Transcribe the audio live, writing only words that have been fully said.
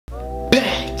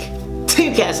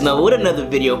Dejon Casanova with another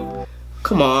video.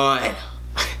 Come on.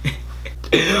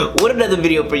 With another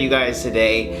video for you guys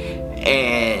today.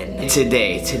 And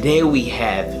today we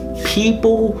have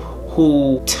people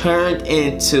who turned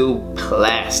into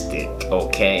plastic,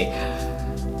 okay?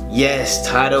 Yes,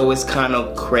 title is kind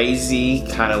of crazy,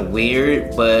 kind of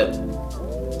weird, but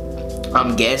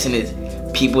I'm guessing it's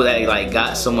people that like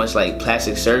got so much like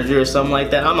plastic surgery or something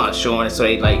like that. I'm not sure, so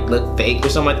they like look fake or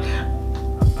something.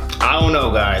 I don't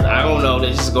know, guys. I don't know.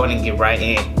 Let's just go ahead and get right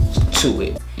into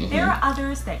it. There are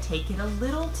others that take it a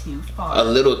little too far. A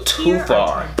little too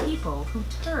far. Are 10 people who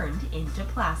turned into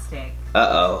plastic.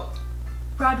 Uh-oh.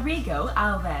 Rodrigo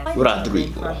Alves.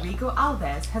 Rodrigo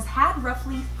Alves has had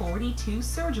roughly 42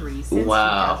 surgeries since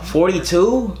 2004.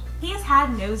 42? He has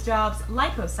had nose jobs,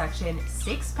 liposuction,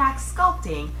 six-pack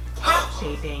sculpting, cap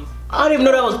shaping. I didn't even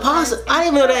know that was possible. I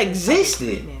didn't even know that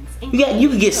existed. You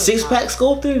could get six-pack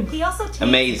sculpting? He also takes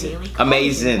amazing. daily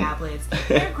Amazing. tablets,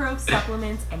 hair growth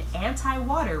supplements, and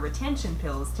anti-water retention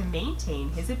pills to maintain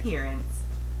his appearance.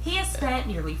 He has spent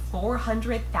nearly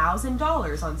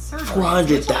 $400,000 on surgery,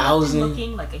 $400,000?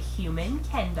 looking like a human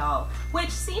Ken doll,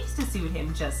 which seems to suit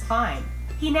him just fine.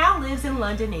 He now lives in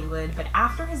London, England, but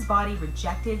after his body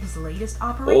rejected his latest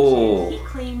operation, he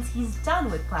claims he's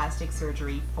done with plastic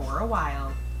surgery for a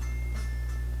while.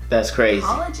 That's crazy.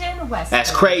 Collagen Westwood.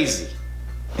 That's crazy.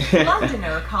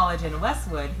 Londoner Collagen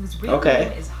Westwood, whose real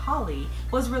name is Holly,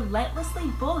 was relentlessly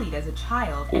bullied as a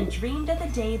child and dreamed of the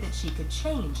day that she could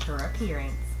change her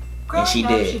appearance. Growing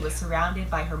up, she was surrounded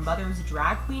by her mother's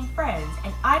drag queen friends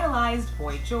and idolized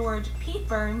Boy George, Pete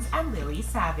Burns, and Lily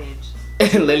Savage.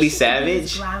 Lily Savage?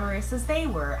 As glamorous as they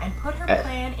were, and put her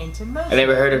plan into motion. I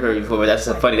never heard of her before, but that's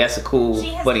a cool,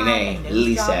 funny name,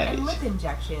 Lily Savage. And lip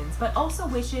injections, but also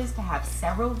wishes to have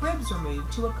several ribs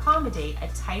removed to accommodate a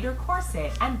tighter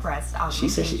corset and breast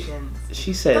augmentations.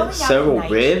 She said several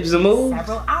ribs removed?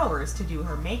 Several hours to do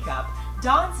her makeup.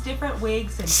 Dons different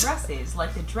wigs and dresses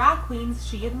like the drag queens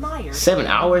she admires. 7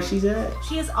 hours, she said?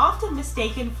 She is often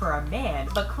mistaken for a man,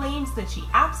 but claims that she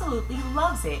absolutely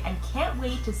loves it and can't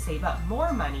wait to save up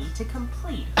more money to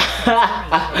complete her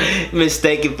transformation.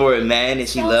 Mistaken for a man and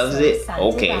she loves it?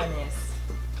 Okay.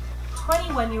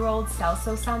 21-year-old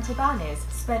Celso Santibanez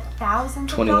spent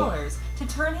thousands of dollars to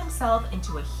turn himself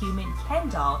into a human Ken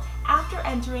doll after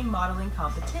entering modeling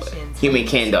competitions. Human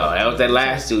Ken doll. That was that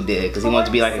last dude did, because he wanted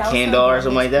to be like a Ken doll or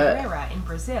something like that. In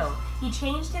Brazil, he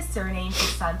changed his surname to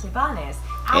Santibanez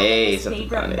after his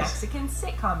favorite Mexican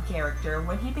sitcom character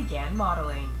when he began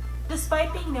modeling.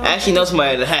 Despite being known, I actually know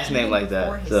somebody that has a name like that.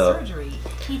 For his surgery,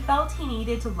 he felt he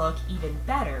needed to look even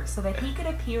better so that he could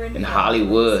appear in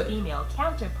Hollywood. His female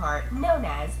counterpart known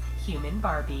as Human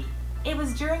Barbie. It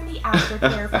was during the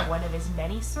aftercare for one of his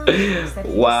many surgeries that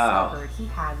he discovered he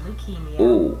had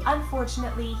leukemia.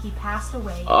 Unfortunately, he passed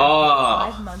away after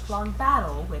a 5-month-long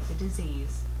battle with the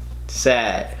disease.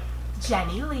 Sad.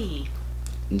 Jenny Lee.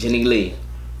 Jenny Lee.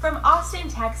 From Austin,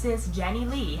 Texas, Jenny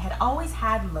Lee had always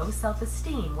had low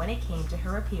self-esteem when it came to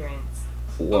her appearance.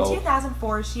 In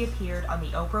 2004, she appeared on the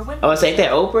Oprah Winfrey Show. Ain't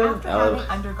that Oprah? After having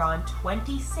undergone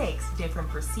 26 different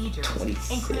procedures,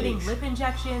 including lip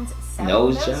injections, several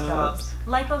nose jobs,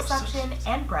 liposuction,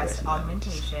 and breast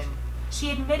augmentation.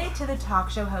 She admitted to the talk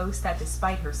show host that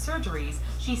despite her surgeries,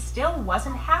 she still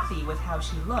wasn't happy with how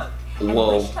she looked and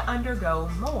wished to undergo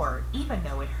more, even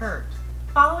though it hurt.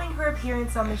 Following her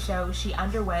appearance on the show, she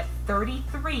underwent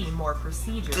 33 more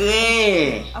procedures,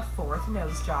 including a 4th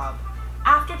nose job.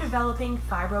 After developing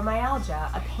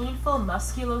fibromyalgia, a painful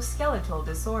musculoskeletal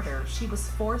disorder, she was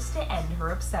forced to end her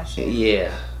obsession.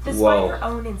 Despite her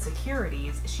own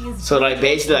insecurities, she is like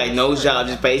basically like nose job,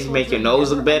 just basically make your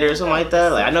nose look better or something like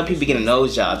that. Like I know people getting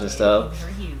nose jobs and stuff,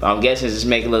 but I'm guessing just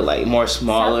make it look like more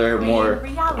smaller, more.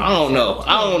 I don't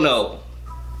know.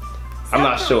 I'm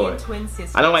not sure.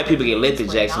 I know why people get lip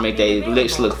injections to make their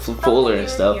lips look fuller and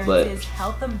stuff, but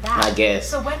I guess.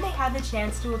 So when they had the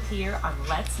chance to appear on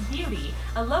Let's Beauty,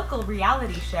 a local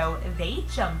reality show, they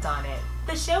jumped on it.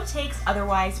 The show takes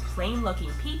otherwise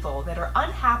plain-looking people that are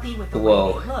unhappy with the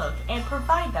way they look and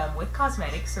provide them with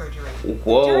cosmetic surgery.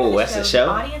 That's a show?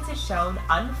 The audience is shown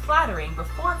unflattering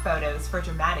before photos for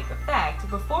dramatic effect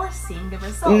before seeing the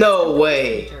results No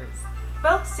way. Procedures.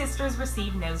 Both sisters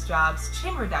received nose jobs,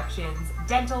 chin reductions,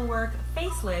 dental work,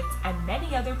 facelifts, and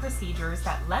many other procedures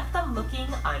that left them looking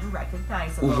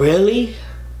unrecognizable. Really?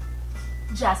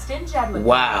 Justin Jedlicka.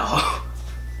 Wow.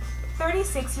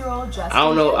 36-year-old Justin. I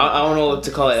don't know what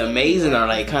to call it. Amazing or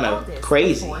like kind of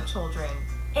crazy. 4 children.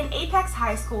 In Apex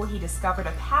High School, he discovered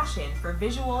a passion for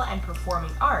visual and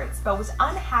performing arts, but was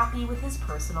unhappy with his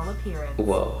personal appearance.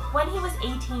 Whoa. When he was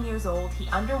 18 years old, he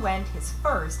underwent his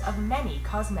first of many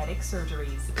cosmetic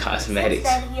surgeries. Cosmetics.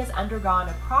 Since then, he has undergone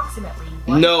approximately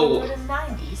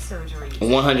 190 surgeries.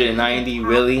 190,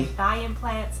 really? Thigh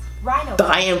implants,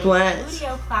 Thigh implants?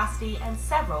 gluteoplasty, and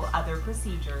several other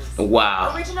procedures.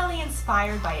 Wow. Originally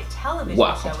inspired by a television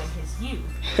Wow. show in his youth,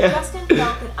 Justin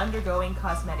felt that undergoing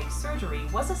cosmetic surgery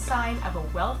was a sign of a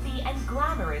wealthy and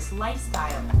glamorous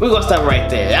lifestyle. We're gonna stop right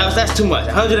there. That's too much.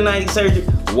 190 surgery?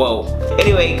 Whoa.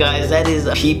 Anyway, guys, that is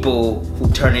people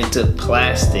who turn into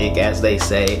plastic, as they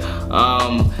say.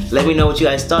 Let me know what you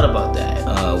guys thought about that.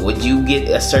 Would you get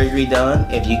a surgery done?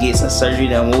 If you get some surgery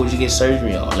done, what would you get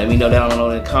surgery on? Let me know down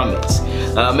below in the comments.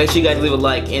 Make sure you guys leave a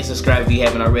like and subscribe if you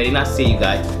haven't already. And I'll see you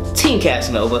guys, Team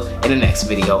Casanova, in the next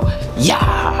video.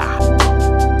 Yeah!